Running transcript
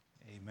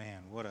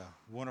What a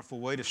wonderful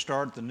way to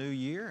start the new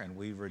year, and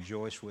we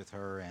rejoice with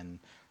her and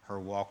her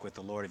walk with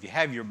the Lord. If you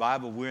have your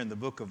Bible, we're in the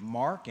book of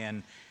Mark,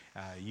 and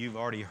you've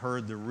already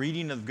heard the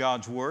reading of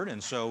God's Word,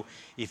 and so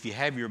if you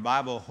have your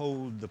Bible,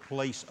 hold the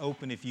place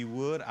open if you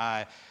would.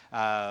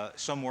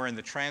 Somewhere in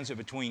the transit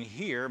between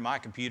here, my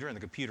computer, and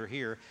the computer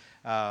here,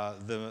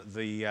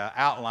 the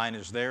outline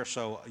is there,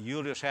 so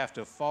you'll just have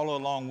to follow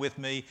along with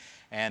me,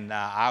 and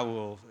I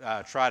will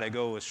try to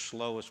go as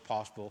slow as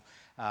possible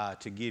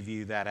to give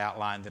you that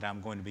outline that I'm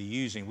going to be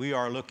using. We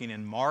are looking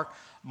in Mark.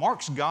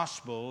 Mark's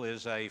gospel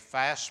is a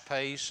fast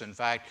pace. In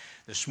fact,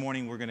 this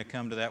morning we're going to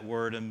come to that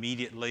word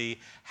immediately,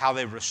 how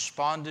they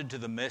responded to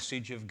the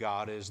message of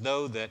God, as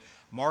though that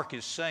Mark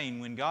is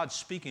saying, when God's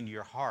speaking to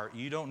your heart,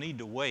 you don't need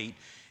to wait.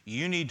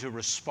 You need to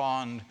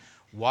respond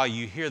while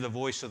you hear the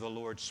voice of the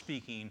Lord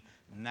speaking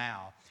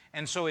now.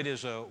 And so it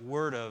is a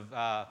word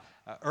of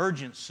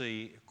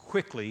urgency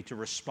quickly to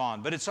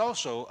respond. But it's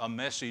also a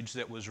message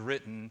that was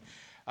written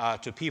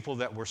to people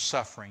that were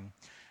suffering,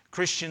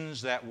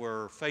 Christians that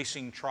were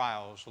facing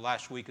trials.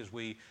 Last week as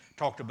we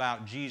talked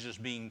about Jesus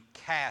being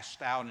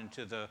cast out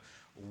into the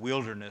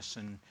wilderness,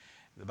 and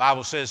the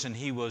Bible says, and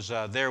he was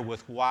there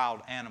with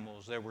wild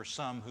animals. There were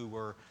some who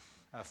were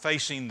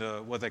facing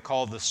what they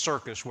call the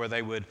circus, where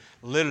they would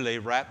literally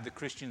wrap the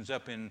Christians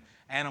up in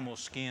animal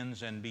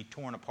skins and be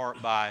torn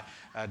apart by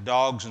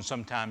dogs and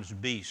sometimes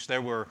beasts.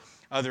 There were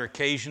other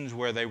occasions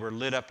where they were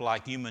lit up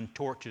like human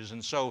torches.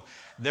 And so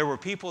there were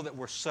people that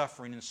were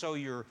suffering. And so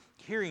you're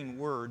hearing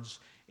words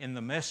in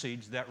the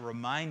message that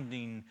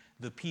reminding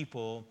the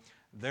people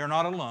they're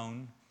not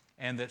alone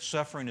and that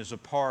suffering is a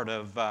part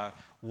of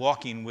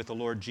walking with the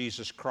Lord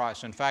Jesus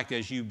Christ. In fact,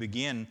 as you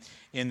begin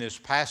in this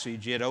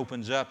passage, it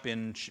opens up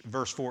in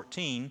verse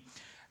 14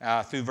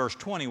 through verse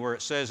 20, where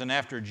it says, "And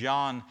after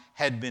John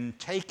had been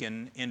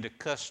taken into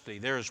custody."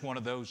 There is one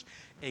of those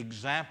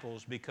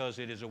examples because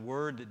it is a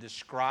word that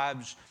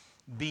describes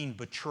being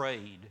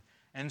betrayed.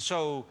 And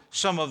so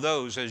some of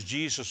those, as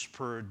Jesus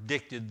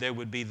predicted, there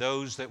would be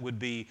those that would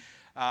be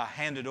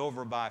handed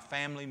over by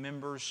family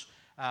members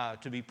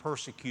to be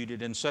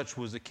persecuted, and such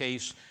was the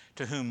case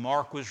to whom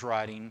Mark was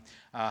writing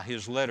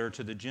his letter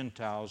to the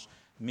Gentiles.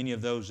 Many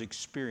of those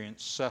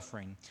experienced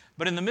suffering.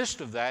 But in the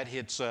midst of that,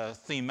 it's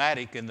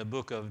thematic in the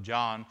book of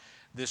John,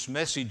 this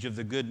message of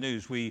the good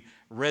news. We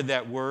read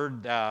that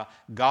word,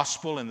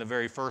 gospel, in the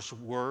very first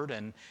word,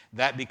 and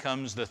that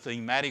becomes the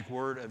thematic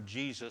word of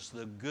Jesus,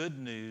 the good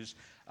news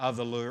of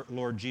the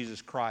Lord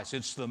Jesus Christ.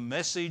 It's the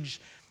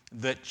message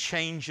that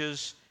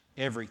changes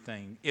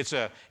everything. It's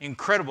an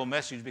incredible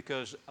message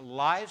because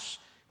lives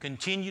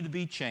continue to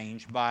be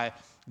changed by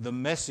the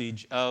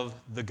message of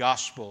the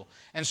gospel.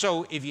 And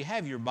so if you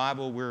have your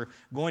Bible, we're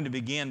going to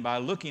begin by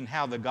looking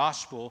how the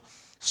gospel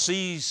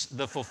sees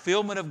the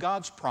fulfillment of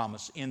God's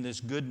promise in this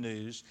good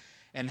news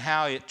and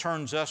how it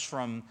turns us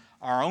from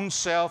our own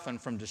self and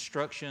from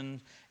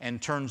destruction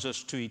and turns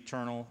us to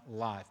eternal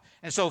life.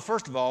 And so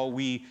first of all,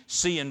 we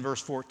see in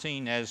verse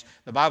 14, as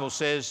the Bible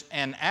says,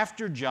 "And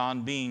after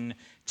John being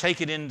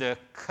taken into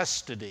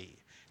custody."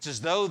 It's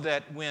as though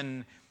that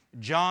when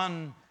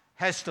John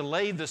has to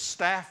lay the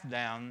staff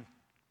down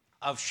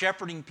of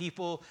shepherding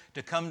people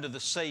to come to the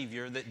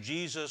Savior, that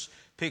Jesus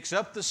picks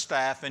up the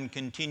staff and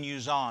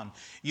continues on.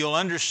 You'll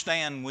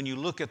understand when you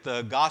look at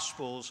the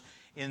Gospels,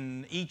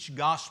 in each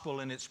Gospel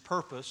and its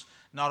purpose,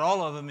 not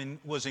all of them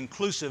was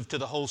inclusive to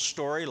the whole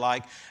story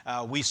like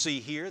we see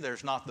here.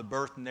 There's not the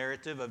birth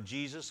narrative of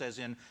Jesus as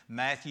in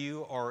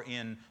Matthew or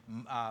in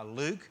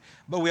Luke.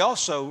 But we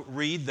also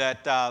read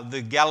that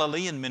the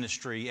Galilean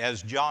ministry,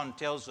 as John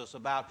tells us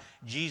about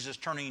Jesus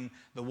turning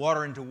the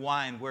water into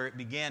wine, where it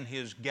began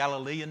his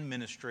Galilean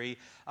ministry,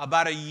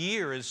 about a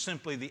year is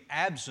simply the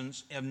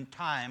absence in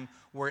time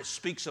where it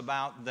speaks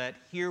about that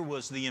here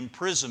was the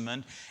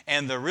imprisonment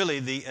and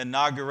the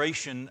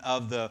inauguration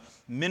of the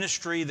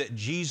ministry that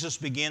Jesus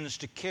begins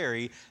to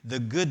carry, the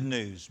good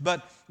news.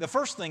 But the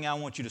first thing I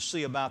want you to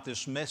see about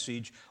this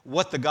message,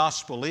 what the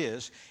gospel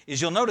is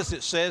you'll notice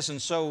it says,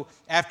 "And so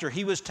after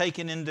he was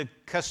taken into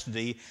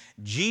custody,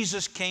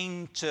 Jesus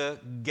came to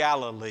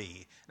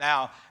Galilee."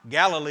 Now,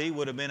 Galilee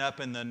would have been up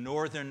in the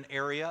northern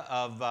area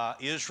of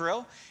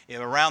Israel,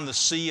 around the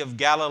Sea of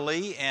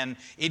Galilee, and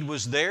it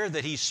was there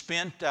that he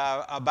spent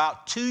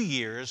about 2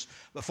 years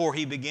before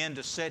he began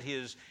to set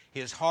his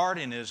heart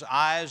and his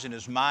eyes and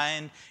his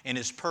mind and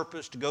his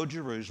purpose to go to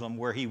Jerusalem,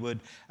 where he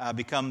would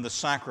become the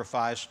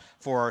sacrifice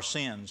for our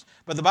sins.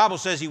 But the Bible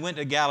says he went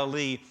to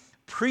Galilee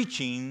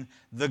preaching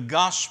the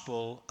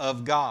gospel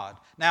of God.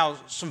 Now,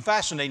 some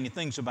fascinating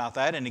things about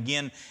that. And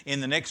again,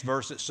 in the next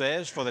verse it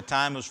says, "For the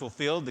time is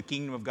fulfilled, the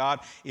kingdom of God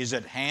is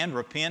at hand.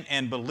 Repent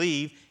and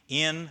believe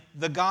in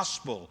the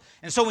gospel."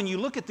 And so when you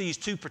look at these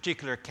two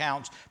particular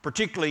accounts,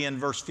 particularly in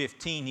verse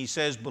 15, he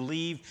says,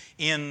 "Believe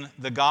in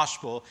the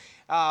gospel."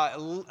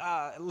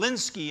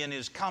 Linsky in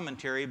his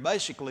commentary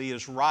basically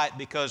is right,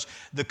 because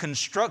the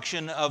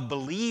construction of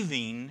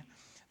believing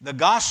the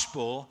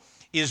gospel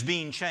is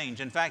being changed.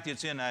 In fact,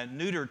 it's in a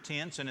neuter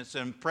tense, and it's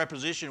a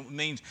preposition that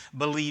means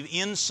believe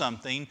in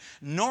something.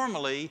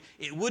 Normally,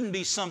 it wouldn't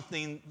be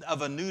something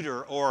of a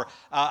neuter or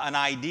an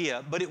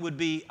idea, but it would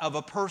be of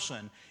a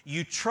person.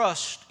 You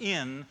trust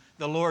in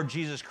the Lord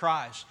Jesus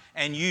Christ,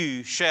 and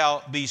you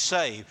shall be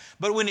saved.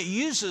 But when it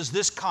uses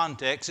this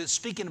context, it's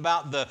speaking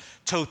about the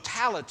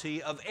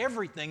totality of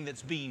everything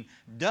that's being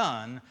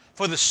done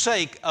for the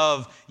sake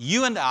of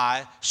you and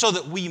I, so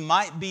that we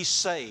might be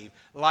saved.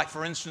 Like,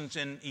 for instance,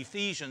 in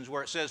Ephesians,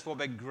 where it says, "For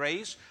by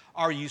grace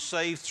are you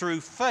saved through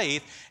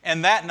faith,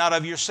 and that not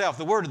of yourself."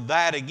 The word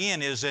 "that"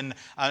 again is in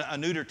a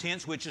neuter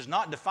tense, which is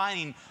not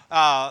defining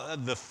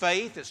the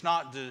faith. It's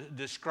not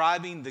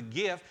describing the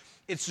gift.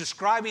 It's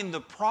describing the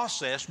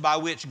process by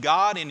which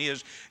God in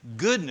His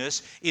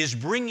goodness is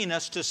bringing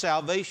us to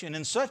salvation.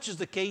 And such is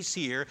the case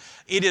here.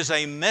 It is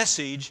a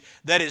message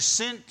that is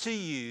sent to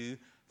you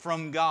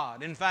from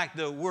God. In fact,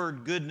 the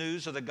word good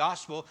news or the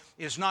gospel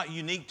is not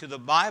unique to the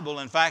Bible.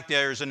 In fact,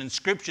 there's an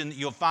inscription that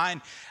you'll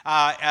find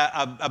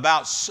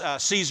about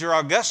Caesar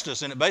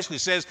Augustus, and it basically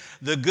says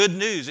the good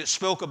news. It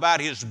spoke about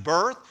his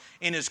birth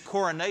and his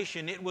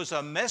coronation. It was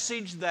a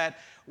message that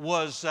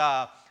was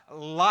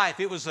life.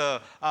 It was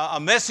a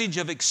message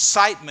of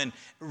excitement.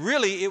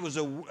 Really, it was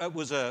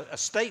a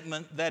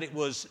statement that it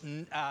was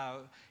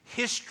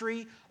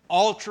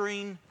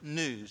history-altering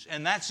news.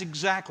 And that's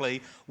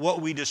exactly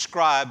what we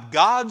describe,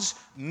 God's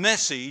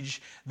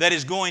message that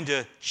is going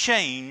to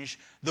change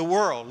the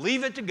world.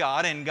 Leave it to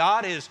God, and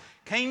God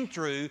came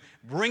through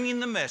bringing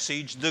the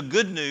message, the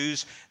good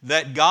news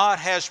that God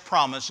has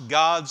promised,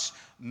 God's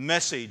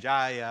message.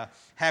 I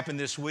happened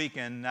this week,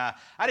 and I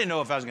didn't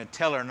know if I was going to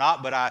tell her or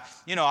not, but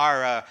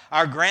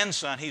our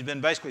grandson, he's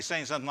been basically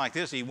saying something like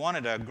this. He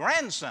wanted a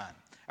grandson,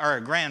 or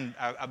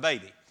a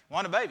baby.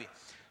 Wanted a baby.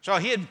 So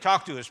he had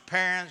talked to his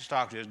parents,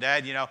 talked to his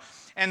dad,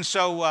 and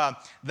so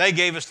they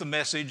gave us the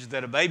message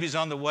that a baby's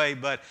on the way,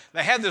 but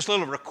they had this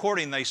little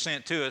recording they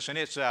sent to us, and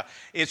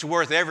it's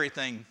worth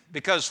everything,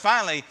 because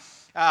finally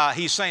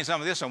he's saying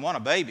something like this: "I want a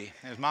baby."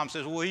 And his mom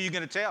says, "Well, who are you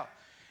going to tell?"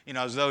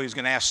 As though he's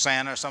going to ask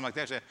Santa or something like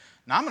that. He said,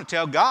 "No, I'm going to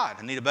tell God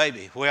I need a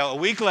baby." Well, a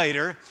week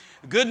later,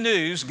 good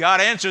news, God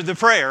answered the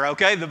prayer,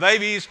 okay? The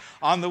baby's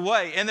on the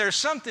way. And there's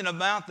something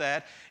about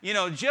that,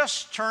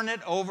 just turn it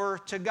over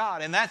to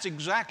God. And that's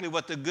exactly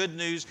what the good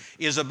news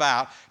is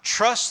about.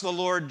 Trust the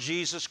Lord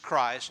Jesus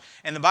Christ.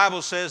 And the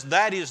Bible says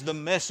that is the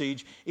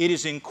message. It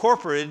is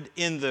incorporated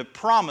in the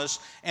promise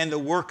and the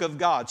work of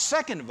God.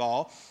 Second of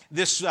all,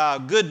 this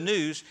good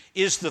news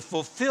is the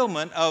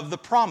fulfillment of the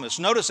promise.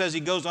 Notice as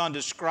he goes on,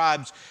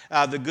 describes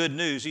the good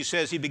news. He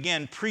says he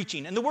began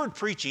preaching. And the word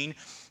preaching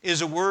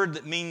is a word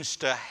that means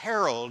to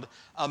herald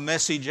a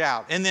message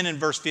out. And then in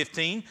verse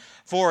 15,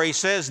 for he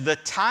says, the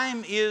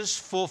time is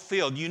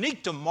fulfilled.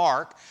 Unique to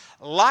Mark,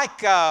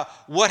 like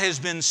what has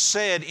been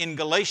said in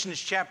Galatians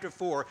chapter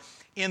 4,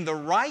 in the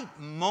right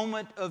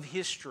moment of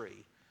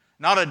history.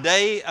 Not a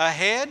day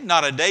ahead,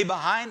 not a day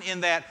behind.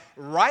 In that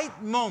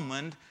right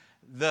moment,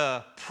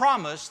 the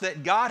promise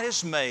that God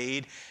has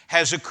made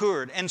has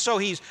occurred. And so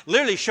he's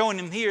literally showing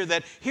him here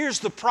that here's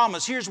the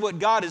promise, here's what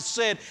God has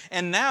said,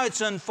 and now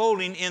it's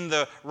unfolding in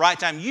the right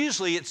time.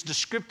 Usually it's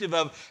descriptive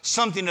of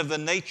something of the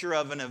nature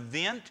of an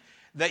event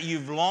that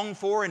you've longed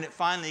for and it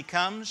finally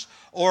comes,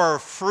 or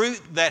fruit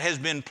that has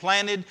been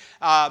planted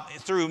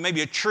through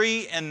maybe a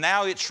tree and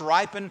now it's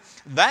ripened.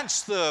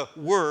 That's the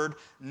word.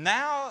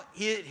 Now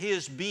it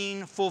is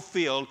being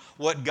fulfilled,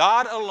 what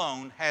God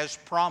alone has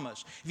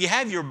promised. If you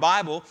have your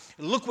Bible,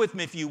 look with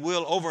me, if you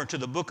will, over into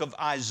the book of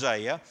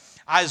Isaiah.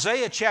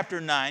 Isaiah chapter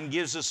 9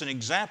 gives us an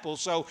example.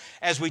 So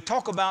as we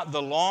talk about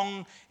the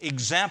long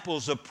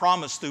examples of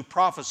promise through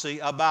prophecy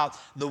about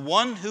the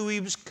one who he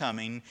was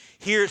coming,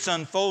 here it's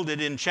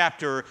unfolded in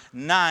chapter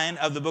 9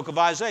 of the book of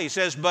Isaiah. He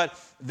says, but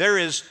there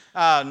is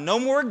no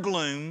more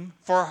gloom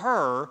for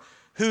her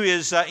who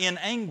is in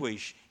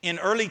anguish. In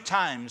early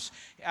times,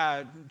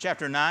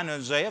 chapter 9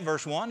 of Isaiah,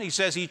 verse 1, he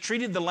says he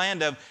treated the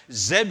land of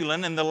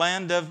Zebulun and the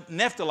land of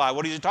Naphtali.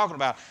 What is he talking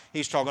about?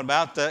 He's talking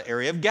about the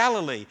area of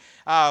Galilee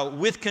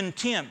with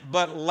contempt.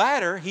 But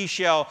latter he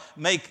shall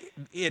make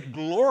it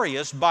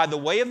glorious by the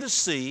way of the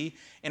sea,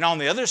 and on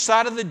the other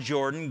side of the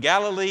Jordan,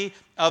 Galilee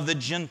of the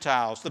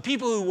Gentiles. The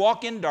people who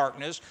walk in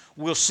darkness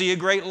will see a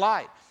great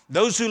light.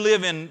 Those who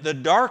live in the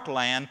dark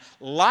land,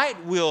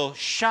 light will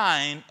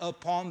shine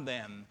upon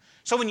them.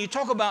 So when you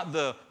talk about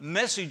the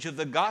message of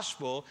the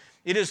gospel,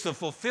 it is the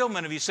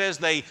fulfillment of, he says,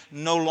 they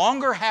no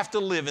longer have to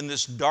live in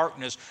this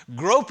darkness,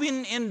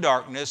 groping in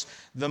darkness.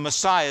 The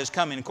Messiah is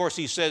coming. Of course,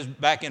 he says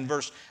back in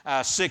verse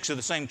 6 of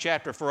the same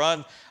chapter, for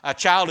a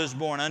child is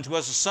born, unto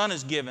us a son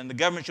is given, the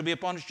government shall be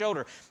upon his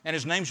shoulder, and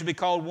his name shall be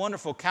called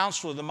Wonderful,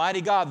 Counselor, the Mighty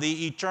God,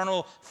 the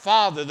Eternal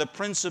Father, the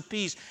Prince of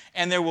Peace,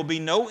 and there will be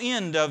no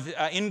end of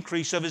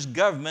increase of his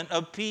government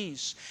of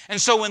peace.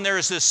 And so when there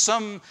is this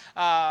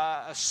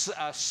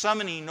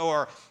summoning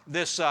or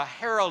this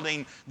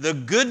heralding, the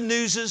good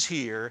news is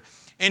here,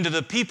 And to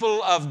the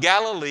people of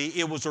Galilee,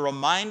 it was a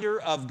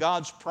reminder of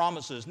God's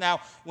promises.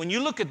 Now, when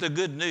you look at the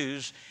good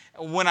news,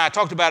 when I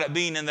talked about it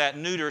being in that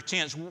neuter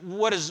tense,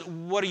 what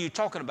are you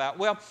talking about?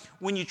 Well,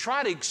 when you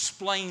try to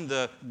explain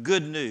the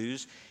good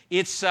news,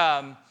 it's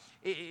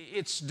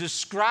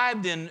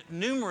described in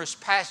numerous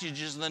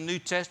passages in the New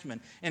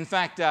Testament. In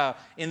fact,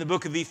 in the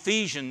book of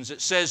Ephesians, it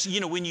says,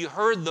 when you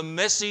heard the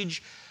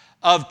message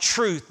of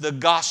truth, the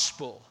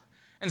gospel.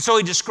 And so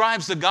he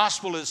describes the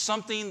gospel as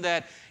something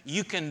that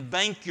you can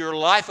bank your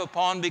life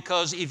upon,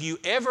 because if you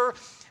ever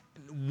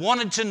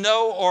wanted to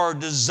know or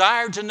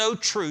desired to know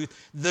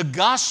truth, the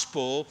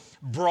gospel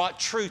brought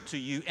truth to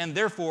you, and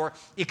therefore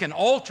it can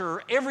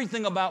alter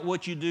everything about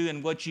what you do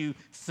and what you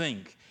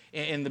think.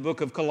 In the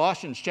book of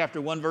Colossians,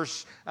 chapter 1,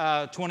 verse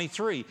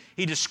 23,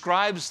 he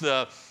describes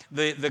the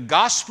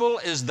gospel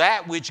as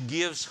that which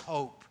gives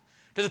hope.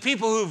 To the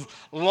people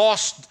who've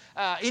lost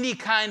any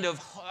kind of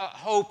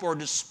hope or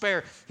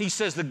despair, he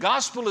says the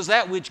gospel is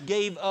that which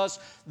gave us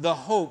the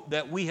hope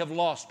that we have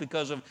lost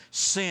because of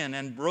sin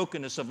and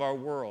brokenness of our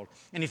world.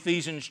 In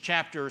Ephesians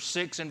chapter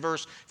 6 and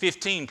verse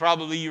 15,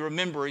 probably you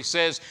remember, he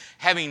says,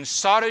 having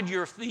sodded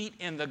your feet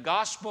in the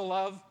gospel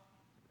of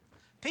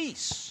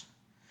peace.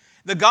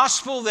 The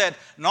gospel that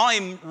not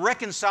only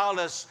reconciled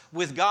us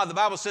with God, the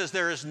Bible says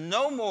there is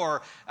no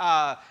more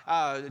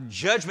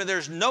judgment,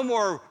 there's no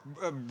more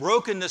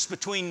brokenness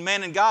between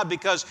man and God,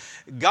 because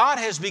God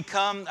has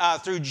become,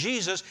 through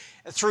Jesus,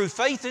 through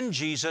faith in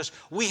Jesus,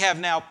 we have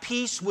now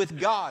peace with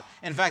God.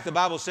 In fact, the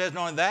Bible says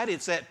not only that,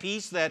 it's that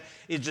peace that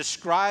is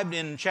described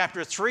in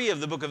chapter 3 of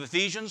the book of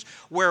Ephesians,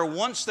 where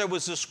once there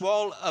was this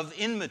wall of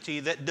enmity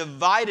that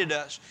divided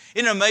us.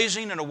 Isn't it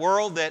amazing, in a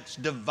world that's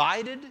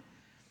divided,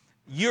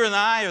 you and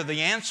I are the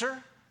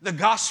answer? The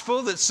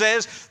gospel that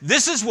says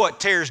this is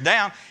what tears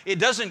down. It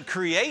doesn't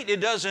create,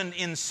 it doesn't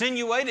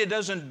insinuate, it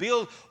doesn't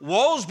build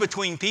walls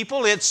between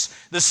people. It's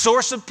the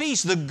source of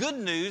peace. The good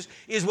news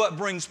is what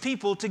brings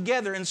people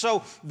together. And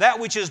so that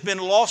which has been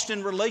lost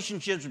in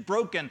relationships,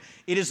 broken,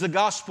 it is the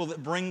gospel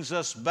that brings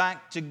us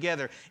back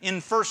together.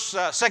 In 2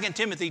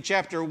 Timothy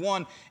chapter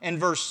 1 and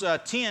verse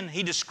 10,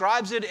 he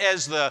describes it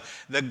as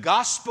the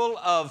gospel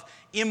of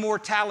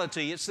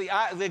immortality. It's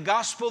the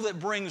gospel that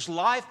brings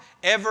life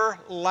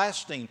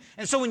everlasting.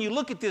 And so when you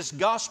look at this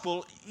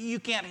gospel, you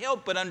can't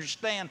help but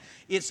understand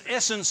its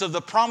essence of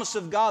the promise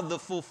of God, the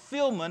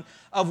fulfillment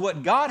of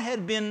what God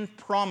had been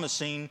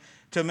promising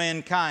to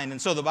mankind.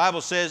 And so the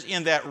Bible says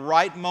in that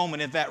right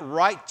moment, at that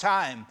right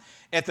time,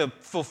 at the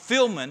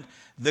fulfillment,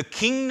 the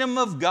kingdom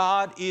of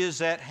God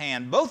is at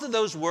hand. Both of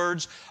those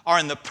words are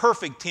in the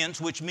perfect tense,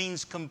 which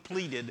means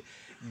completed.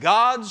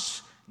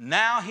 God's,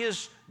 now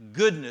His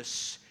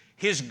goodness,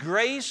 His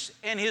grace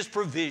and His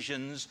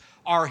provisions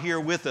are here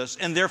with us.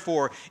 And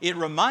therefore, it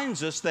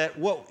reminds us that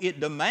what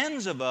it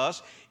demands of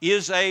us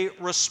is a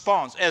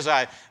response. As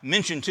I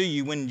mentioned to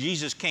you when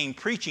Jesus came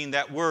preaching,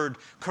 that word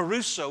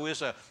kerusso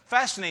is a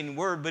fascinating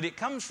word, but it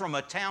comes from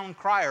a town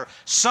crier,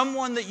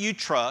 someone that you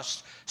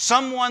trust,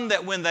 someone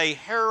that when they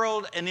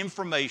herald an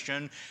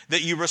information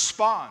that you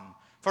respond.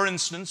 For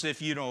instance, if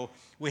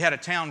we had a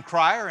town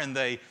crier and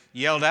they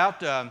yelled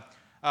out,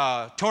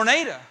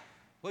 tornado,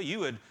 well, you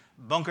would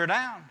bunker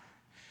down.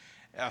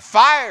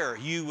 Fire,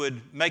 you would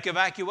make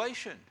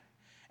evacuation.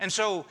 And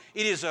so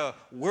it is a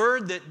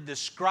word that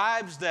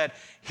describes that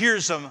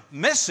here's a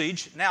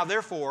message. Now,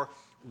 therefore,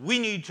 we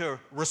need to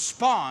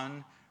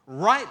respond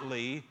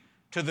rightly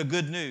to the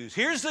good news.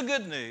 Here's the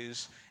good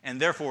news, and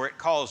therefore it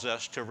calls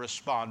us to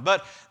respond.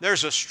 But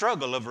there's a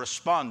struggle of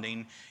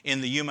responding in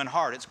the human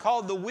heart. It's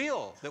called the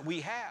will that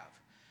we have.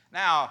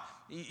 Now,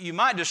 you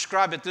might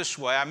describe it this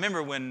way. I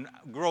remember when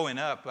growing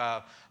up,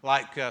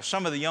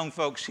 some of the young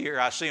folks here,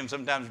 I see them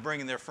sometimes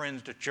bringing their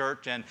friends to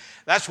church, and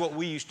that's what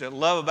we used to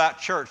love about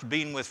church,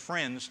 being with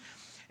friends.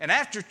 And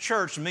after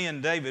church, me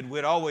and David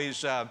would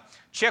always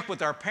check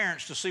with our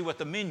parents to see what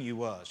the menu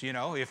was.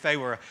 If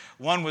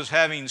one was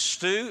having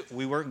stew,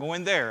 we weren't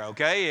going there,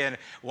 okay? And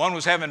one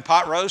was having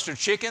pot roast or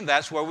chicken,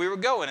 that's where we were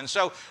going. And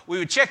so we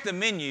would check the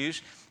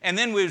menus, and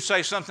then we would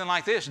say something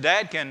like this: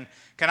 Dad, can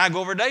I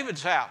go over to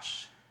David's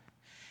house?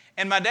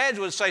 And my dad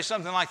would say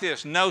something like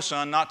this: no,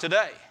 son, not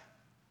today.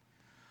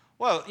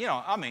 Well,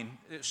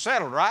 it's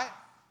settled, right?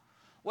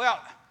 Well,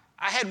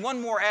 I had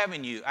one more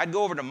avenue. I'd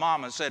go over to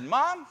Mom and said,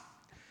 Mom,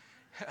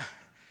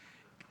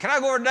 can I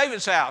go over to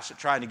David's house?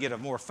 Trying to get a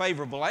more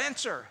favorable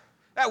answer.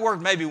 That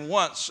worked maybe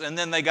once, and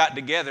then they got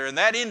together, and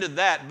that ended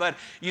that. But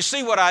you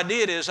see, what I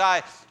did is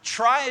I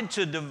tried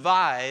to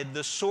divide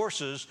the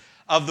sources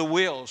of the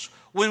wills.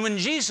 When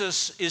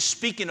Jesus is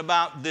speaking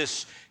about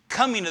this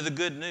coming of the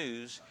good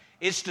news,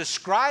 it's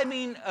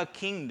describing a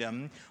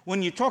kingdom.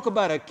 When you talk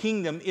about a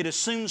kingdom, it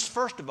assumes,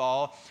 first of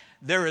all,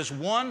 there is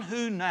one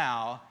who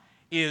now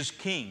is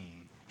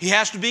king. He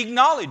has to be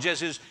acknowledged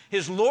as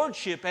his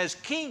lordship as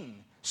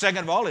king.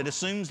 Second of all, it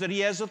assumes that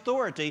he has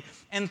authority.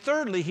 And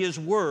thirdly, his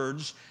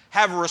words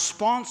have a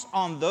response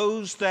on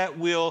those that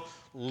will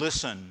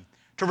listen,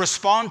 to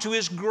respond to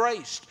his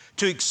grace,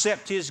 to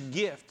accept his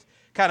gift.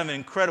 Kind of an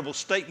incredible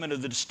statement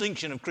of the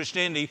distinction of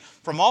Christianity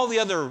from all the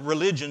other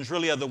religions,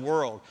 really, of the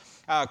world.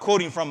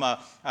 quoting from a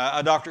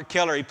Dr.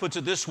 Keller, he puts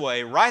it this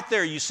way: right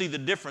there you see the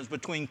difference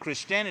between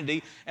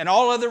Christianity and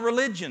all other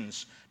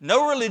religions.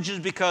 No religions,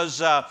 because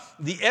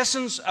the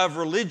essence of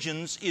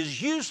religions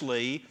is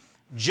usually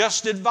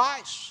just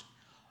advice.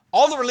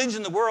 All the religion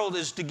in the world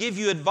is to give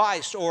you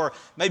advice, or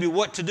maybe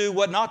what to do,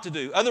 what not to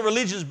do. Other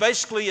religions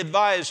basically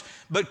advise,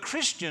 but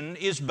Christian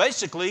is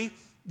basically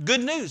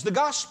good news, the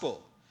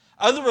gospel.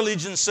 Other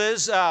religion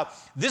says,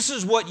 this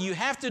is what you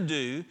have to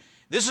do,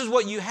 this is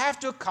what you have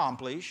to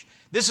accomplish,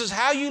 this is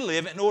how you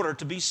live in order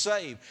to be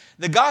saved.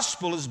 The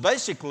gospel is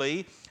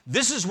basically,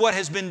 this is what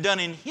has been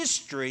done in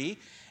history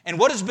and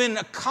what has been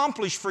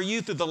accomplished for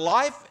you through the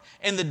life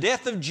and the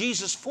death of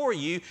Jesus for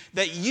you,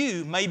 that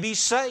you may be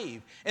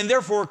saved. And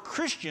therefore,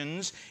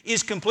 Christians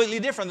is completely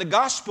different. The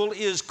gospel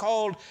is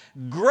called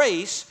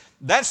grace.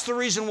 That's the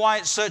reason why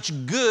it's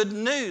such good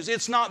news.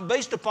 It's not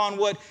based upon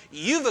what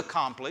you've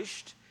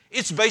accomplished.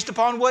 It's based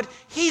upon what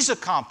He's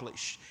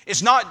accomplished.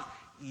 It's not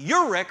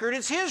your record,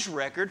 it's His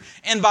record.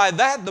 And by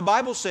that, the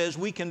Bible says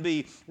we can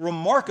be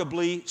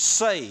remarkably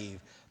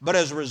saved. But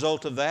as a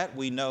result of that,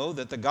 we know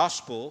that the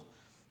gospel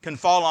can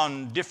fall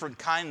on different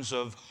kinds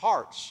of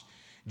hearts.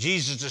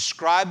 Jesus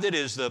described it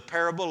as the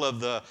parable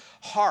of the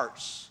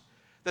hearts.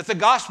 That the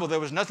gospel, there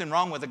was nothing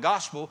wrong with the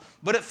gospel,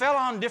 but it fell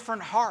on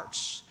different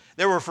hearts.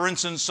 There were, for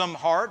instance, some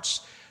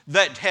hearts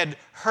that had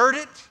heard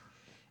it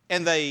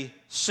and they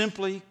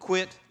simply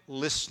quit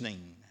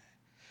listening.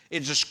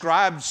 It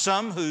described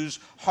some whose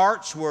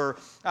hearts were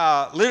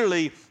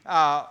literally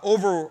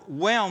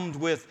overwhelmed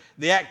with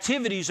the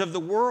activities of the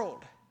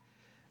world.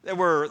 There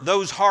were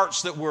those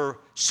hearts that were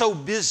so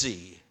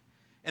busy.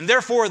 And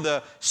therefore,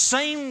 the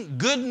same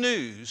good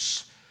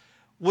news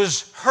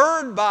was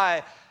heard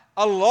by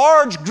a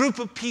large group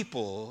of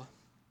people,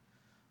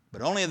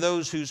 but only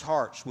those whose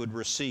hearts would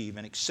receive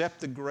and accept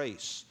the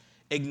grace,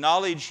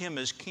 acknowledge Him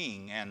as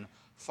King, and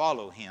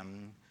follow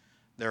Him,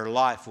 their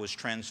life was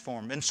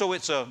transformed. And so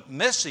it's a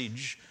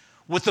message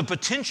with the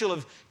potential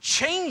of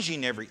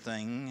changing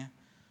everything,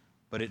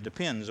 but it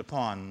depends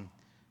upon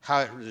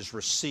how it is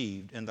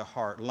received in the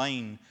heart.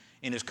 Lane,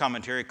 in his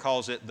commentary,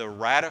 calls it the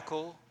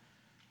radical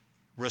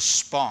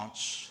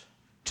response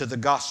to the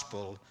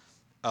gospel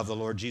of the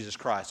Lord Jesus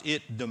Christ.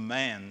 It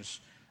demands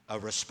a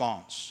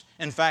response.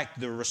 In fact,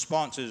 the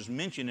response is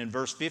mentioned in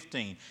verse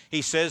 15.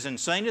 He says, "And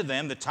saying to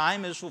them, the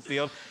time is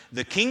fulfilled,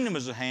 the kingdom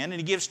is at hand," and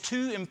he gives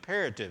two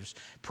imperatives,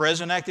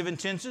 present active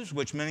intensives,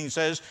 which meaning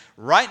says,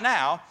 right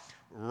now,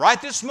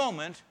 right this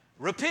moment,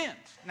 repent.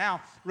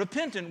 Now,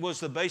 repentant was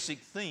the basic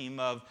theme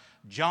of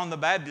John the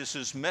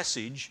Baptist's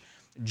message.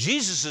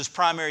 Jesus'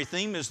 primary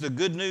theme is the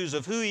good news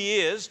of who He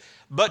is,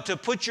 but to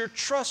put your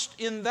trust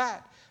in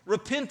that.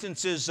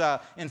 Repentance is,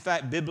 in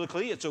fact,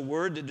 biblically, it's a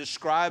word that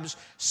describes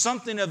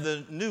something of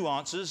the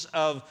nuances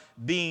of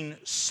being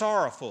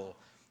sorrowful.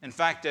 In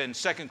fact, in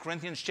 2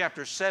 Corinthians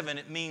chapter 7,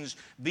 it means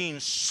being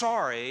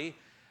sorry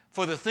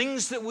for the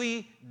things that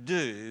we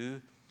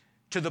do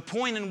to the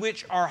point in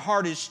which our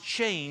heart is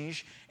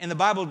changed, and the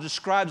Bible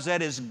describes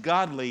that as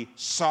godly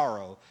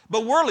sorrow.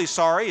 But worldly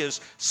sorry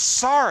is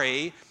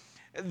sorry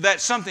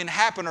that something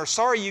happened or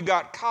sorry you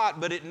got caught,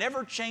 but it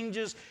never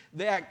changes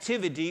the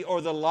activity or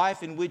the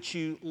life in which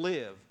you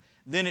live.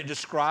 Then it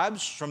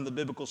describes, from the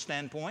biblical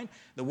standpoint,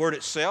 the word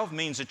itself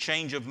means a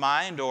change of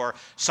mind, or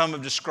some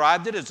have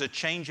described it as a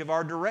change of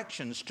our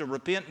directions. To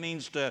repent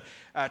means to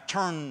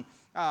turn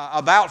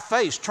about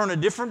face, turn a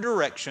different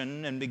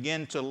direction and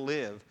begin to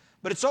live.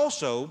 But it's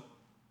also,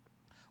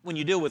 when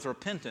you deal with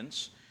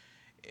repentance,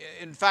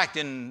 in fact,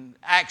 in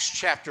Acts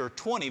chapter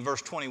 20,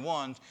 verse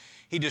 21,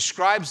 he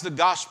describes the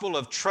gospel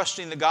of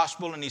trusting the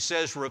gospel, and he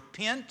says,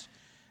 repent,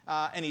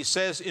 and he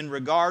says in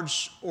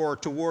regards or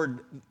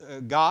toward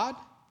God,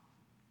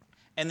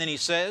 and then he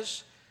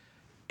says,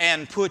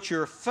 and put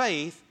your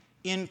faith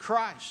in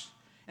Christ.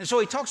 And so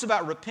he talks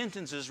about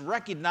repentance as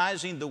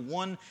recognizing the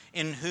one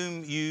in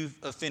whom you've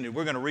offended.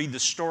 We're going to read the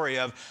story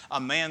of a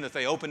man that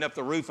they opened up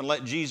the roof and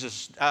let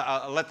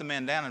the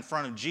man down in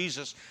front of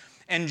Jesus.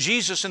 And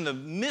Jesus, in the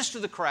midst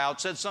of the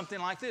crowd, said something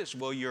like this: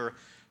 well, your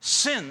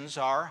sins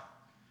are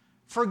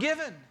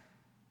forgiven.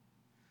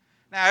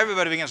 Now,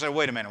 everybody began to say,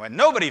 wait a minute,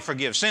 nobody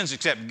forgives sins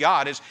except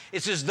God.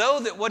 It's as though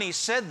that when he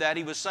said that,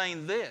 he was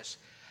saying this: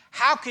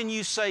 how can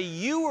you say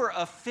you were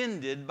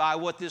offended by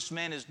what this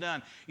man has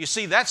done? You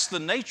see, that's the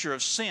nature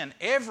of sin.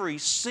 Every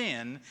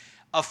sin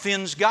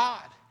offends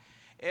God.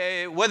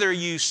 Whether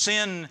you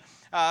sin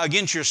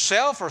against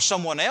yourself or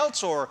someone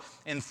else, or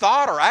in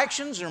thought or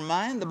actions or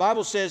mind, the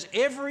Bible says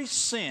every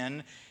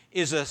sin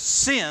is a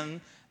sin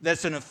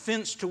that's an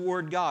offense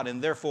toward God,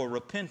 and therefore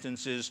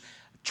repentance is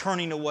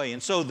turning away.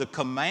 And so the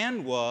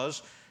command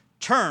was,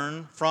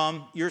 turn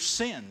from your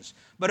sins.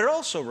 But it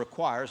also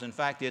requires, in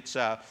fact, it's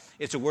a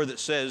word that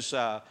says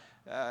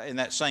in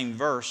that same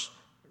verse,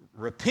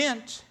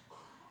 repent,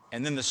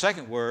 and then the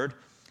second word,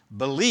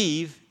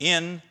 believe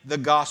in the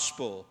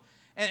gospel.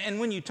 And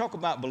when you talk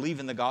about believe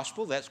in the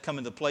gospel, that's come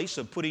in the place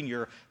of putting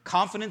your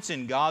confidence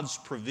in God's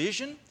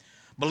provision.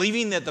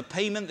 believing that the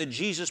payment that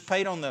Jesus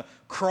paid on the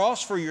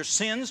cross for your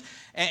sins,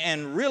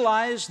 and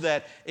realize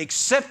that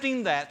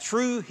accepting that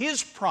through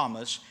His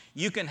promise,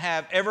 you can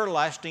have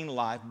everlasting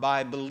life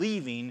by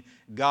believing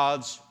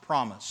God's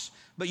promise.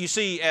 But you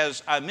see,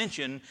 as I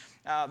mentioned,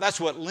 that's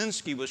what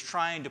Lenski was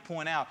trying to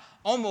point out.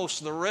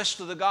 Almost the rest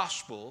of the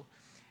gospel,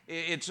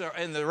 it's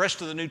in the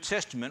rest of the New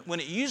Testament, when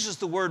it uses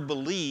the word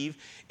believe,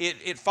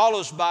 it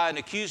follows by an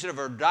accusative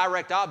or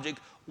direct object.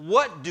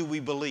 What do we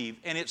believe?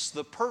 And it's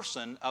the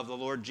person of the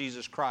Lord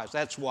Jesus Christ.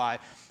 That's why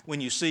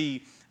when you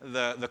see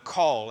the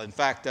call, in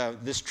fact,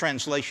 this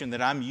translation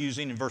that I'm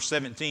using in verse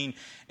 17,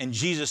 and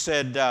Jesus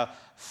said,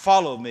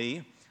 follow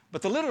me.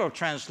 But the literal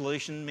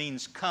translation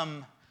means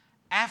come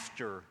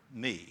after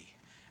me.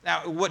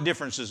 Now, what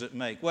difference does it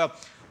make? Well,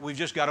 we've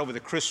just got over the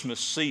Christmas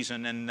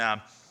season,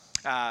 and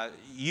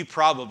you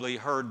probably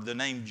heard the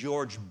name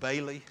George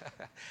Bailey.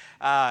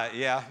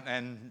 Yeah,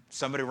 and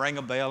somebody rang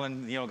a bell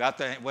and, got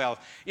that. Well,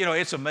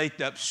 it's a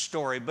made-up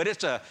story, but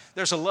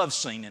there's a love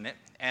scene in it.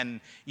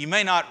 And you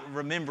may not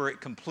remember it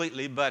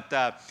completely,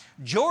 but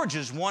George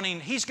is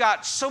he's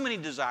got so many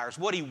desires,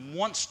 what he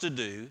wants to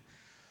do,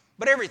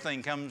 but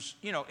everything comes,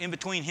 in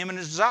between him and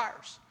his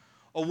desires.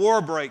 A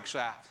war breaks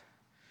out.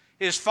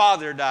 His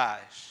father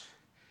dies.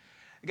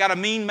 Got a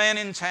mean man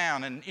in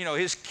town, and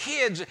his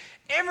kids,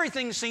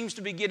 everything seems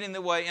to be getting in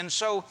the way. And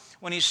so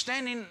when he's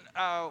standing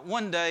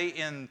one day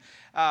in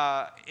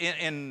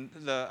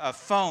a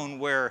phone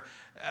where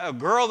a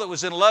girl that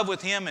was in love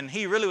with him and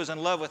he really was in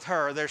love with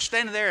her, they're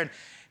standing there and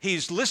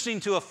he's listening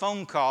to a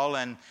phone call,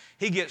 and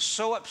he gets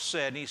so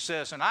upset and he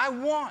says, and I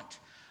want.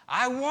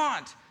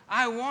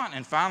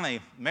 And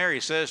finally Mary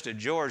says to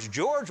George,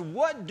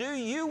 what do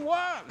you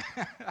want?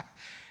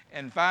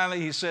 And finally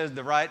he says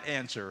the right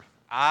answer,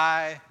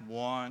 I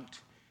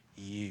want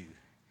you.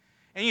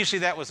 And you see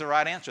that was the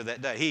right answer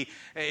that day.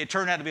 It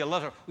turned out to be a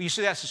lover. Well, you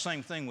see that's the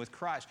same thing with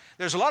Christ.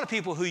 There's a lot of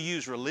people who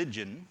use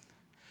religion,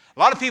 a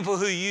lot of people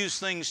who use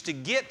things to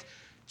get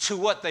to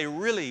what they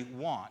really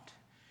want.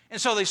 And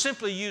so they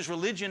simply use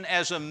religion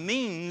as a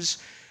means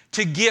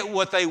to get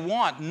what they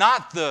want,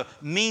 not the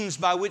means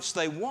by which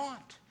they want.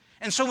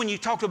 And so when you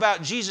talk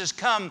about Jesus,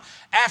 come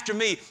after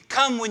me,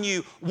 come when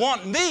you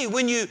want me,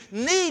 when you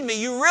need me,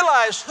 you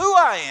realize who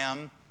I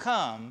am,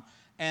 come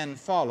and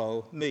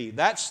follow me.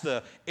 That's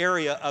the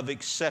area of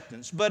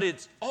acceptance. But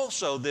it's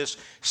also this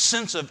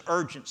sense of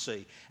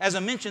urgency. As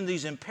I mentioned,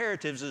 these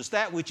imperatives is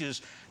that which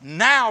is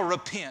now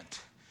repent,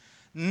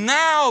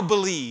 now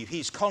believe.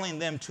 He's calling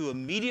them to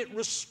immediate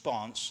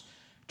response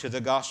to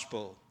the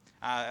gospel.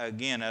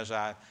 Again, as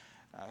I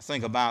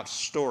think about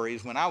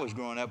stories, when I was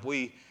growing up,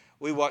 we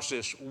watched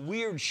this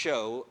weird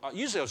show.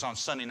 Usually it was on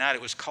Sunday night.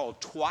 It was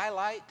called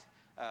Twilight,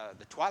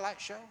 the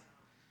Twilight Show.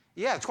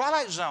 Yeah,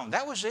 Twilight Zone.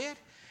 That was it.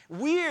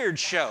 Weird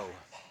show.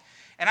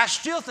 And I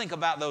still think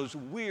about those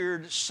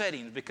weird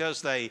settings because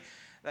they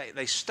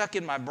stuck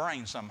in my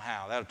brain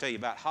somehow. That'll tell you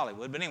about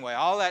Hollywood. But anyway,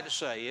 all that to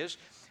say is,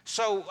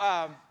 so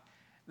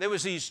there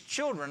was these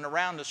children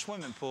around the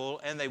swimming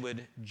pool, and they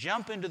would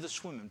jump into the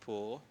swimming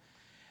pool.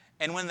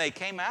 And when they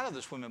came out of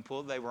the swimming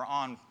pool, they were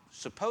on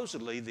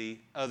supposedly the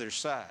other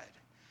side.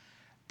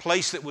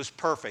 Place that was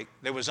perfect.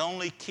 There was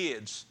only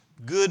kids,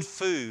 good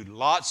food,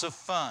 lots of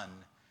fun.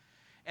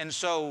 And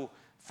so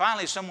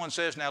finally someone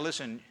says, now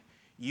listen,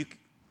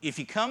 if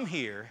you come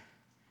here,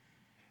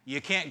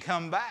 you can't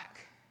come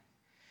back.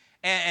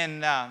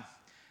 And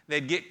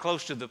they'd get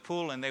close to the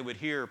pool and they would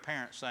hear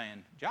parents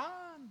saying,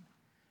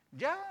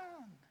 John,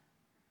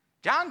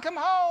 come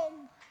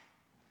home.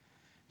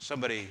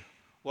 Somebody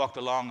walked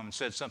along and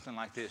said something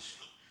like this,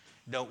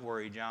 don't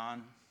worry,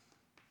 John.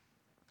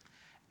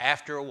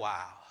 After a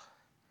while,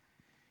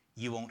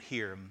 you won't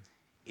hear him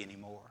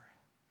anymore.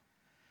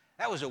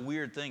 That was a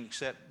weird thing,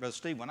 except, Brother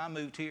Steve, when I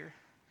moved here,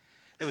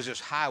 there was this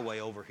highway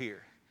over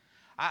here.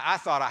 I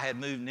thought I had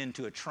moved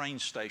into a train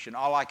station.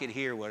 All I could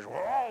hear was,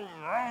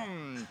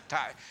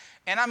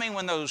 and I mean,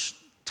 when those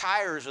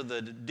tires of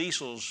the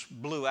diesels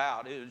blew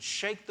out, it would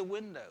shake the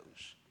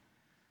windows.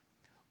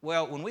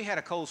 Well, when we had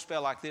a cold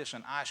spell like this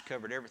and ice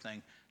covered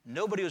everything,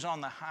 nobody was on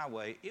the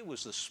highway. It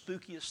was the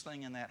spookiest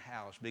thing in that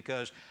house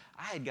because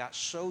I had got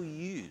so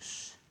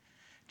used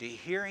to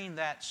hearing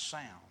that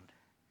sound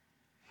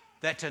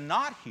that to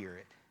not hear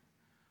it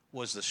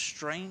was the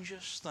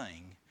strangest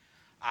thing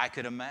I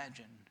could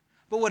imagine.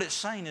 But what it's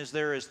saying is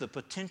there is the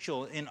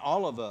potential in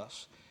all of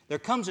us. There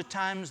comes a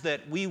times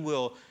that we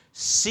will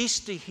cease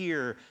to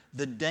hear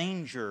the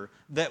danger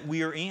that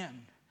we are in.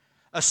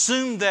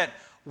 Assume that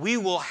we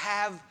will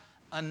have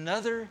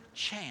another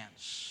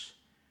chance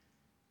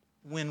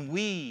when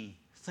we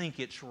think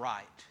it's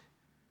right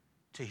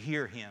to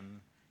hear Him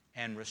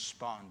and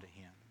respond to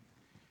Him.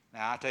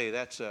 Now, I tell you,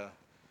 that's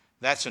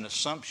an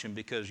assumption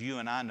because you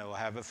and I know I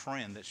have a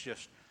friend that's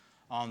just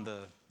on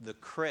the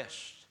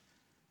crest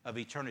of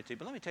eternity.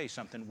 But let me tell you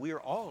something. We're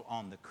all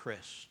on the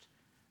crest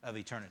of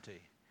eternity.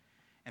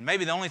 And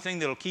maybe the only thing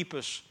that'll keep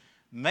us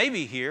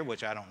maybe here,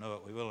 which I don't know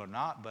if we will or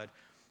not, but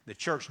the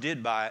church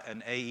did buy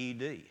an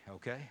AED,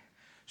 okay?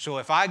 So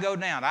if I go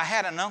down, I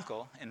had an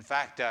uncle, in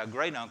fact, a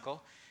great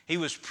uncle. he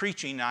was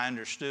preaching, I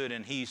understood,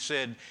 and he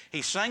said,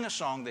 he sang a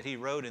song that he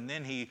wrote, and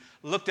then he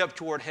looked up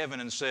toward heaven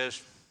and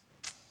says,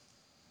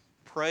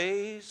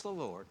 "Praise the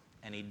Lord."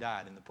 And he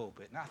died in the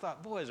pulpit. And I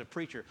thought, boy, as a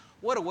preacher,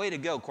 what a way to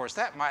go. Of course,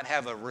 that might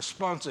have a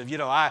responsive,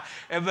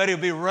 everybody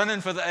will be running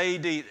for the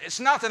AED.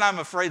 It's not that I'm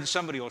afraid that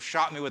somebody will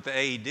shot me with the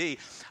AED.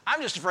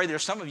 I'm just afraid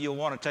there's some of you who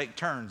want to take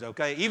turns,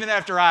 okay? Even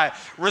after I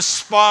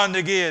respond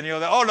again,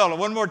 oh, no,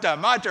 one more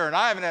time, my turn,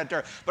 I haven't had a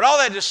turn. But all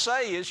that to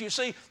say is, you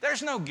see,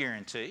 there's no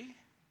guarantee.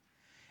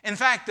 In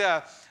fact,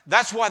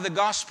 that's why the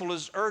gospel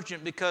is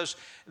urgent, because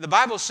the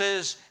Bible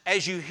says,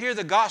 as you hear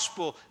the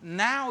gospel,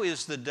 now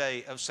is the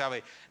day of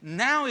salvation.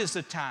 Now is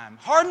the time.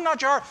 Harden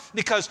not your heart,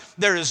 because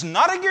there is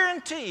not a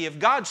guarantee if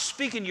God's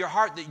speaking to your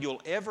heart that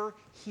you'll ever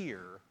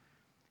hear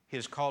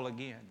His call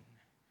again.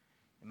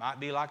 It might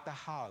be like the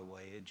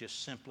highway. It's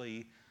just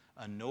simply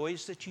a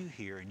noise that you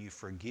hear and you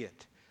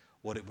forget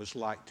what it was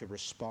like to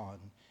respond.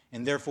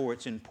 And therefore,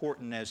 it's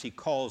important as He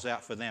calls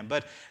out for them.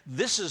 But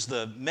this is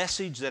the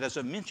message that, as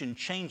I mentioned,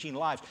 changing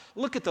lives.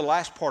 Look at the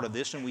last part of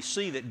this, and we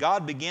see that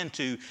God began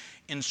to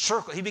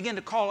encircle. He began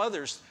to call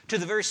others to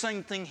the very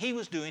same thing He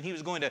was doing. He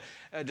was going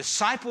to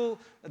disciple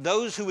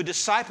those who would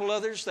disciple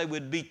others. They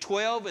would be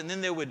 12, and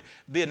then there would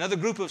be another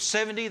group of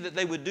 70 that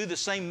they would do the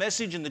same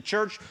message, and the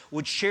church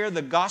would share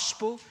the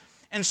gospel.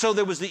 And so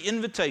there was the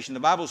invitation. The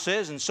Bible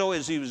says, and so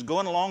as He was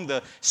going along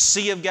the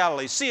Sea of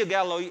Galilee, Sea of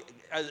Galilee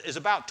is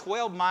about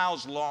 12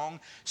 miles long,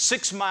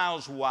 6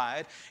 miles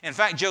wide. In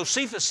fact,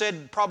 Josephus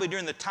said probably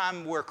during the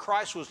time where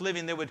Christ was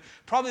living, there would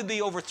probably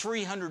be over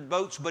 300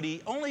 boats, but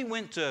he only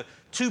went to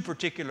 2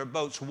 particular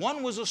boats.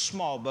 One was a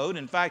small boat.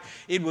 In fact,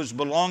 it was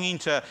belonging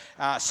to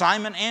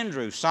Simon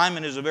Andrew.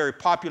 Simon is a very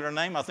popular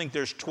name. I think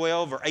there's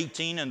 12 or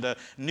 18 in the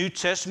New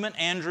Testament.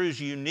 Andrew's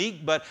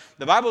unique, but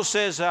the Bible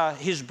says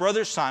his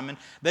brother Simon,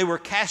 they were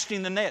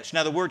casting the nets.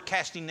 Now, the word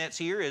casting nets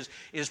here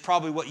is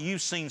probably what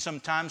you've seen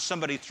sometimes,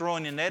 somebody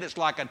throwing a net. It's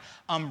like an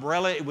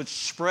umbrella. It would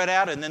spread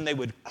out, and then they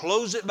would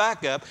close it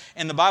back up,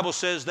 and the Bible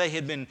says they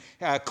had been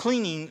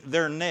cleaning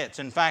their nets.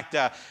 In fact,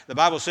 the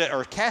Bible said,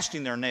 or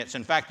casting their nets.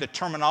 In fact, the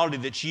terminology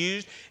that's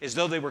used is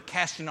though they were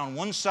casting on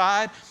one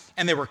side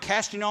and they were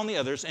casting on the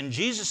others. And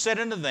Jesus said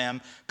unto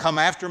them, "Come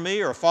after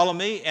me," or "Follow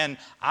me, and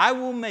I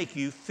will make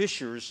you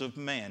fishers of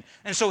men."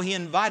 And so He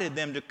invited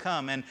them to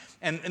come, and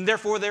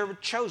therefore they were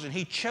chosen.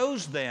 He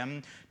chose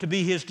them to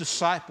be His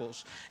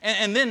disciples.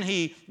 And then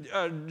He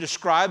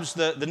describes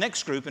the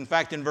next group. In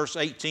fact, in verse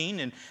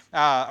 18,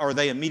 or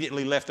they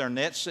immediately left their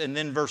nets. And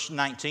then verse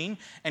 19,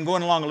 and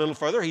going along a little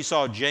further, He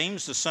saw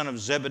James, the son of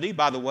Zebedee.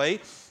 By the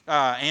way,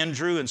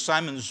 Andrew and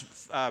Simon's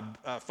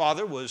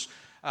father was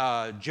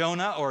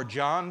Jonah, or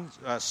John,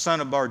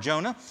 son of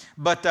Bar-Jonah.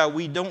 But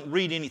we don't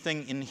read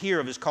anything in here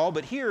of his call.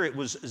 But here it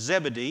was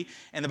Zebedee.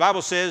 And the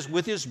Bible says,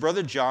 with his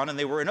brother John, and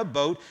they were in a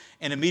boat,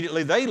 and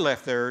immediately they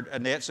left their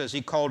nets as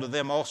He called to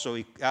them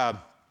also.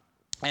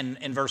 And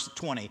in verse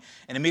 20,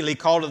 and immediately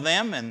called to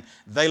them, and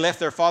they left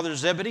their father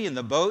Zebedee in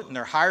the boat and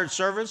their hired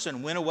servants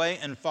and went away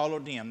and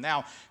followed Him.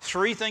 Now,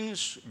 3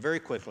 things very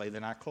quickly,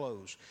 then I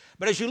close.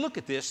 But as you look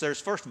at this, there's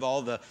first of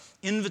all the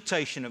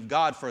invitation of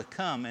God for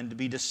come and to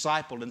be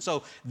discipled. And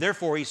so,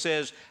 therefore, He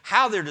says,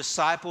 how they're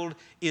discipled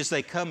is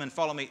they come and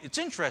follow me. It's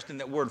interesting,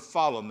 that word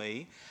 "follow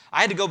me." I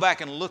had to go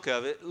back and look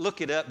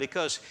it up,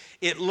 because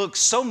it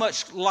looks so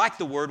much like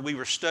the word we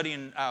were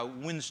studying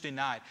Wednesday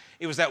night.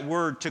 It was that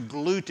word to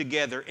glue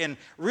together. And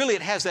really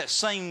it has that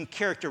same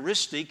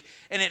characteristic.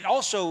 And it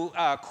also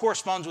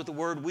corresponds with the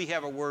word we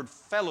have a word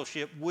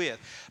fellowship with.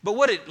 But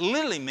what it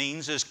literally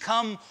means is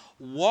come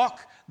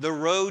walk the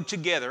road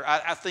together.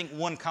 I think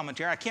one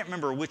commentary, I can't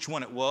remember which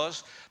one it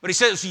was, but he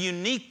says it's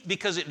unique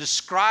because it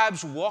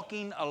describes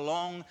walking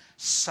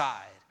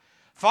alongside.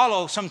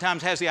 Follow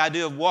sometimes has the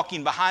idea of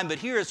walking behind, but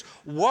here it's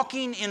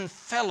walking in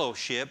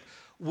fellowship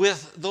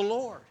with the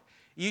Lord.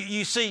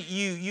 You see,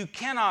 you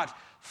cannot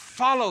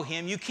follow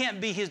Him. You can't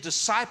be His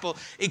disciple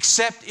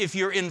except if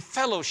you're in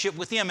fellowship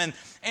with Him.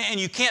 And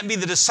you can't be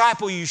the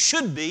disciple you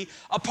should be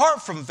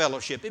apart from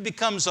fellowship. It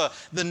becomes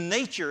the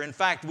nature. In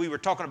fact, we were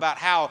talking about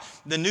how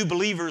the new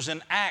believers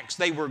in Acts,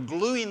 they were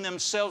gluing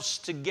themselves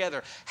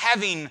together,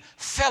 having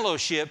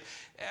fellowship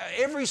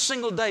every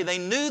single day. They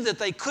knew that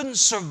they couldn't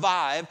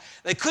survive.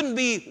 They couldn't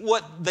be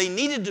what they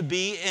needed to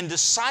be and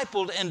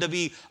discipled and to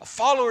be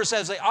followers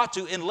as they ought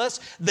to unless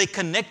they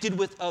connected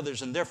with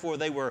others. And therefore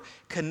they were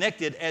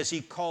connected as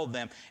He called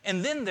them.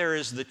 And then there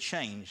is the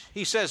change.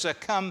 He says,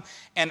 "Come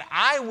and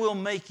I will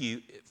make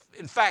you."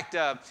 In fact,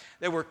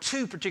 there were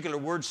 2 particular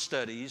word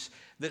studies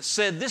that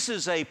said this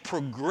is a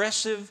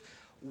progressive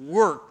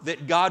work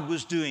that God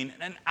was doing.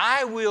 And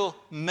I will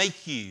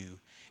make you.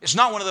 It's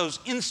not one of those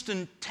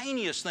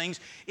instantaneous things.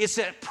 It's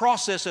that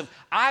process of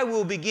I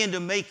will begin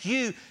to make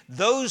you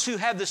those who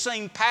have the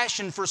same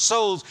passion for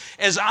souls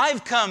as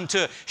I've come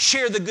to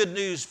share the good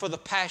news for the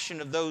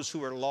passion of those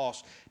who are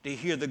lost, to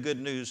hear the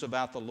good news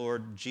about the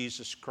Lord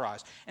Jesus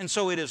Christ. And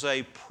so it is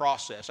a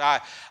process.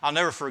 I'll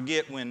never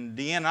forget when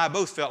Deanne and I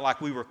both felt like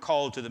we were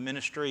called to the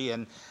ministry,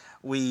 and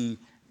we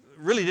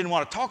really didn't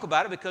want to talk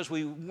about it because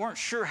we weren't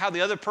sure how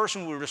the other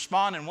person would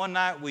respond. And one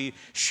night we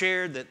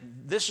shared that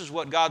this is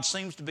what God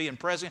seems to be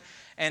impressing.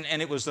 And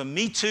it was the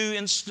Me Too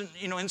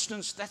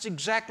instance. That's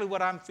exactly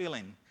what I'm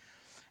feeling.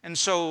 And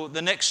so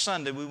the next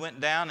Sunday we went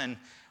down and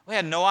we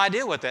had no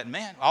idea what that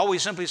meant. All we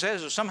simply said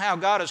is somehow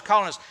God is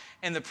calling us.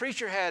 And the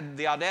preacher had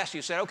the audacity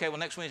to say, okay, well,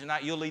 next Wednesday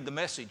night you'll lead the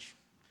message.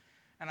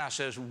 And I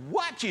says,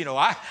 what?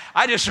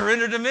 I just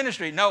surrendered to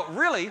ministry. No,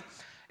 really.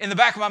 In the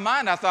back of my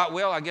mind, I thought,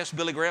 well, I guess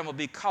Billy Graham will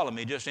be calling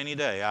me just any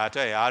day. I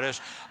tell you,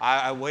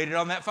 I waited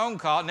on that phone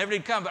call. It never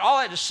did come. But all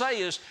I had to say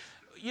is,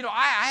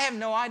 I have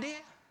no idea.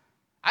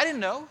 I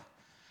didn't know.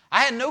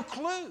 I had no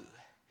clue.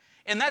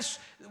 And that's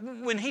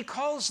when he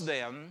calls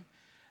them,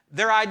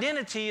 their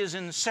identity is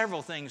in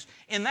several things.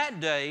 In that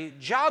day,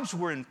 jobs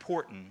were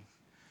important.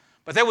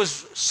 But there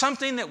was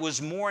something that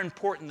was more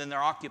important than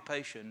their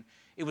occupation.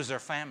 It was their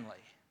family.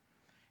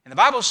 And the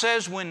Bible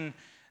says when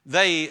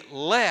they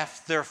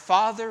left their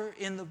father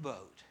in the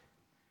boat,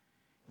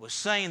 it was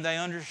saying they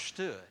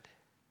understood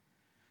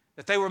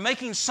that they were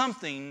making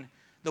something,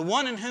 the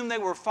one in whom they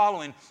were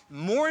following,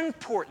 more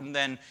important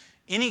than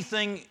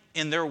anything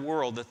in their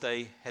world that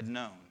they had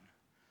known.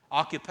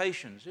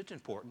 Occupations, it's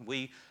important.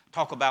 We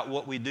talk about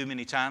what we do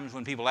many times.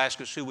 When people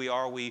ask us who we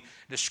are, we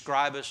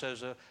describe us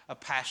as a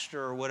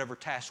pastor or whatever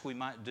task we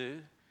might do,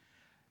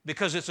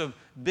 because it's a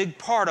big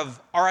part of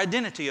our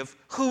identity of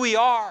who we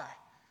are.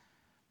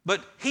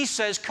 But he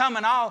says, come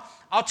and I'll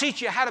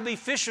teach you how to be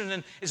fishermen.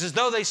 And it's as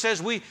though they says,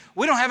 we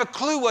don't have a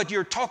clue what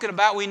you're talking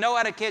about. We know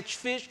how to catch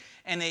fish.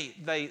 And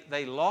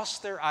they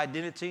lost their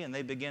identity and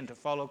they began to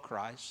follow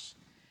Christ.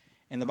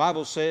 And the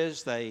Bible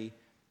says they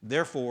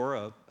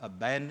therefore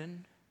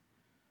abandoned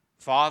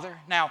father.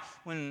 Now,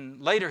 when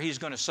later he's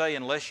going to say,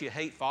 unless you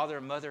hate father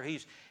and mother,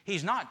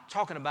 he's not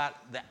talking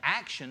about the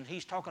action.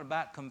 He's talking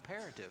about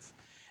comparative.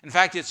 In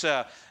fact, it's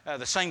the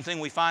same thing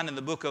we find in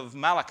the book of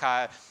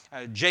Malachi.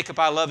 Jacob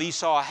I love,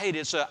 Esau I hate.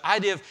 It's an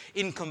idea of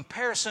in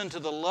comparison to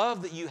the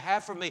love that you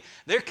have for me,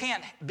 there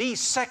can't be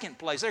second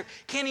place. There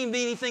can't even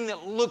be anything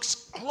that looks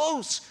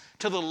close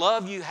to the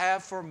love you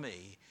have for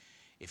me.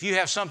 If you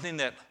have something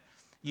that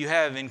you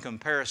have in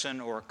comparison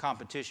or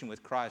competition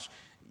with Christ,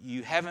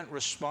 you haven't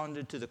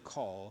responded to the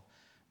call.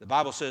 The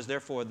Bible says,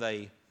 therefore,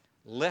 they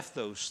left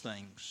those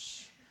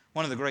things.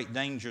 One of the great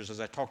dangers, as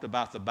I talked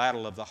about the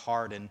battle of the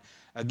heart, and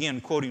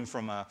again, quoting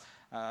from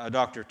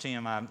Dr.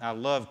 Tim, I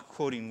love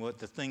quoting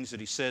the things that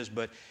he says,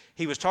 but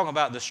he was talking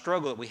about the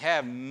struggle that we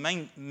have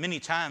many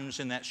times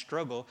in that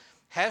struggle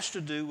has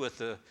to do with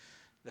the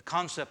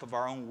concept of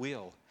our own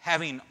will,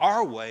 having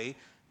our way,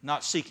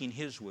 not seeking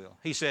his will.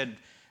 He said,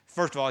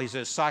 first of all, he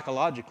says,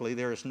 psychologically,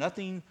 there is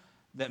nothing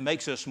that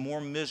makes us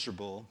more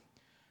miserable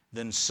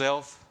than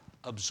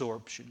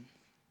self-absorption.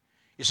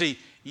 You see,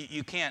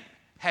 you can't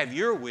have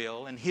your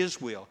will and his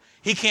will.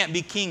 He can't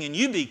be king and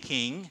you be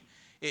king.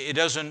 It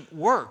doesn't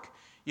work.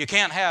 You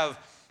can't have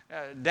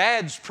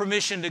dad's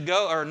permission to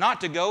go or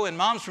not to go and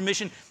mom's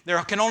permission. There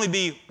can only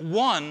be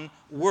one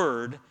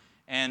word,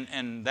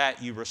 and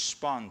that you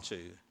respond to.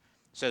 It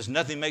says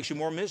nothing makes you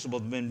more miserable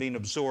than being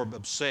absorbed,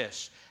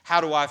 obsessed.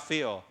 How do I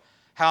feel?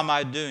 How am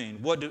I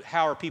doing?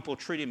 How are people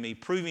treating me?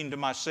 Proving to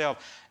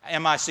myself,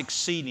 am I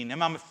succeeding?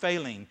 Am I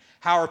failing?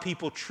 How are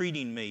people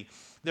treating me?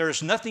 There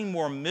is nothing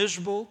more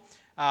miserable,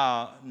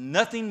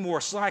 nothing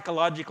more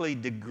psychologically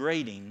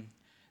degrading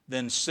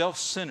than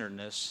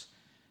self-centeredness.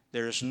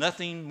 There is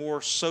nothing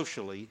more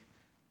socially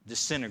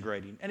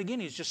disintegrating. And again,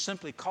 he's just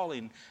simply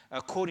quoting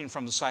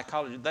from the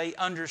psychology. They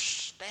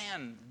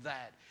understand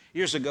that.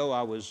 Years ago,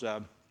 I was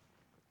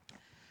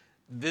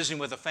visiting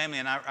with a family,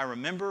 and I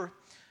remember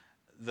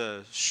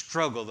the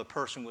struggle the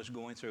person was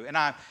going through. And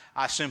I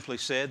simply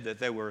said that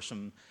there were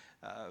some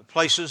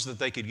places that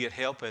they could get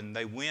help, and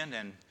they went,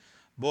 and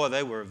boy,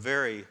 they were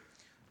very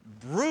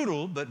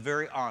brutal, but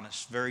very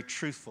honest, very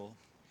truthful.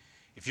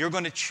 If you're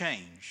going to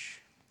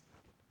change,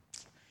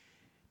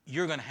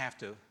 you're going to have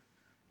to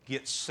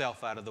get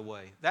self out of the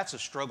way. That's a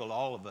struggle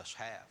all of us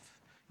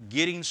have.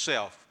 Getting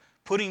self,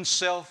 putting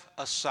self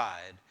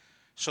aside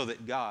so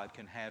that God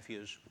can have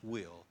his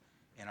will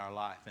in our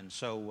life. And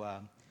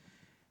so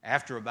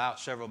after about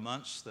several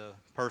months, the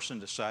person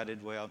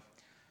decided, well,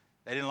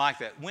 they didn't like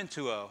that. Went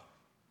to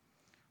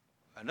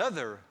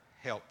another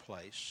help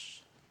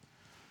place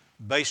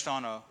based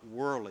on a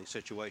worldly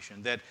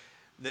situation. That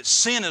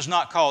sin is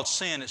not called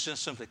sin, it's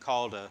just simply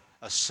called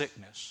a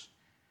sickness.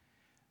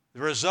 The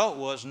result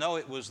was, no,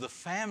 it was the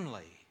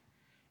family.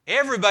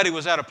 Everybody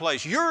was out of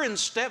place. You're in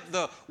step,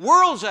 the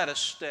world's out of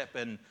step.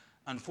 And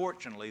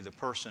unfortunately, the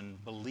person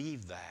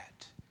believed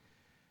that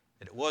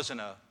it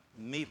wasn't a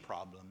me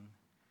problem,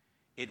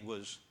 it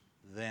was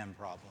them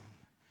problem.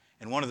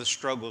 And one of the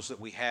struggles that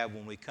we have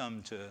when we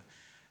come to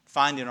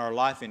finding our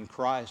life in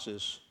Christ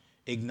is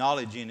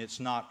acknowledging it's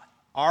not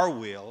our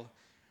will,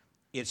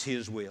 it's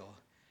his will.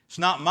 It's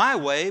not my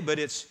way, but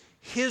it's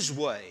his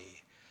way.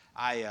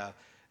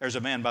 There's a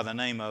man by the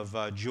name of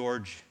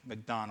George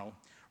MacDonald,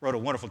 wrote a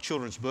wonderful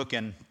children's book,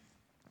 and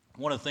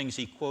one of the things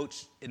he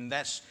quotes, and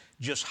that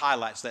just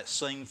highlights that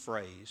same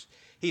phrase.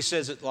 He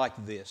says it like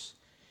this.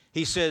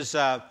 He says,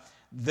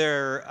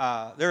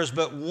 there is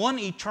but one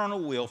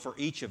eternal will for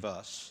each of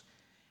us.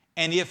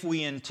 And if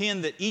we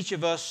intend that each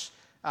of us,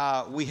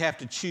 we have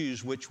to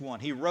choose which one.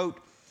 He wrote,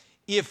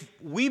 if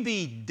we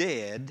be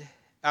dead,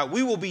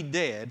 we will be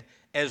dead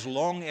as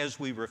long as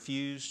we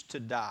refuse to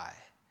die.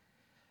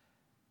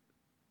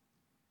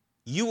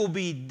 You will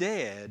be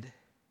dead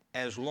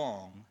as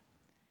long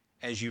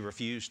as you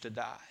refuse to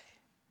die.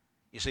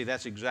 You see,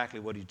 that's exactly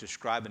what he's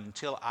describing.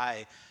 Until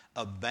I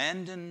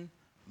abandon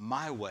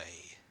my way.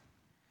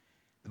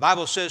 The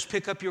Bible says,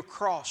 pick up your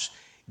cross,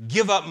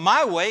 give up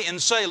my way, and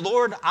say,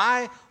 Lord,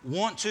 I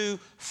want to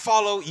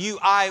follow you.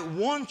 I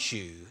want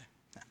you.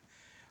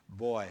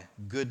 Boy,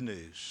 good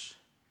news.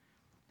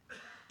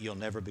 You'll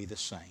never be the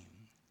same.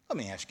 Let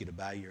me ask you to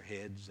bow your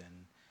heads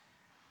and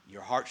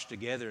your hearts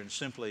together and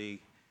simply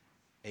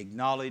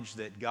acknowledge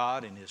that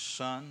God and His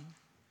Son,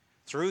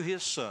 through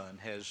His Son,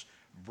 has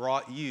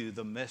brought you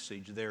the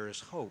message. There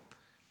is hope.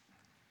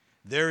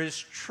 There is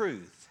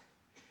truth.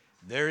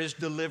 There is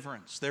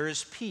deliverance. There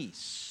is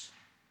peace.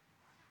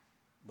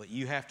 But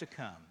you have to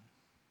come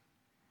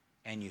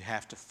and you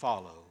have to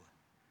follow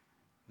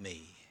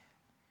me.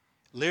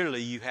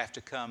 Literally, you have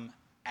to come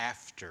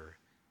after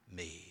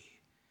me.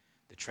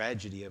 The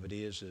tragedy of it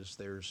is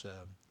there's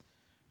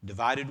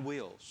divided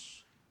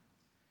wills.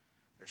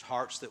 There's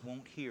hearts that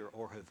won't hear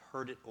or have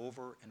heard it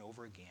over and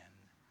over again.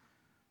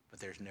 But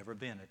there's never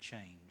been a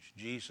change.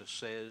 Jesus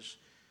says,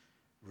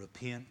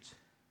 repent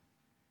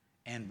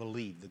and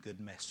believe the good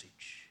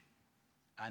message.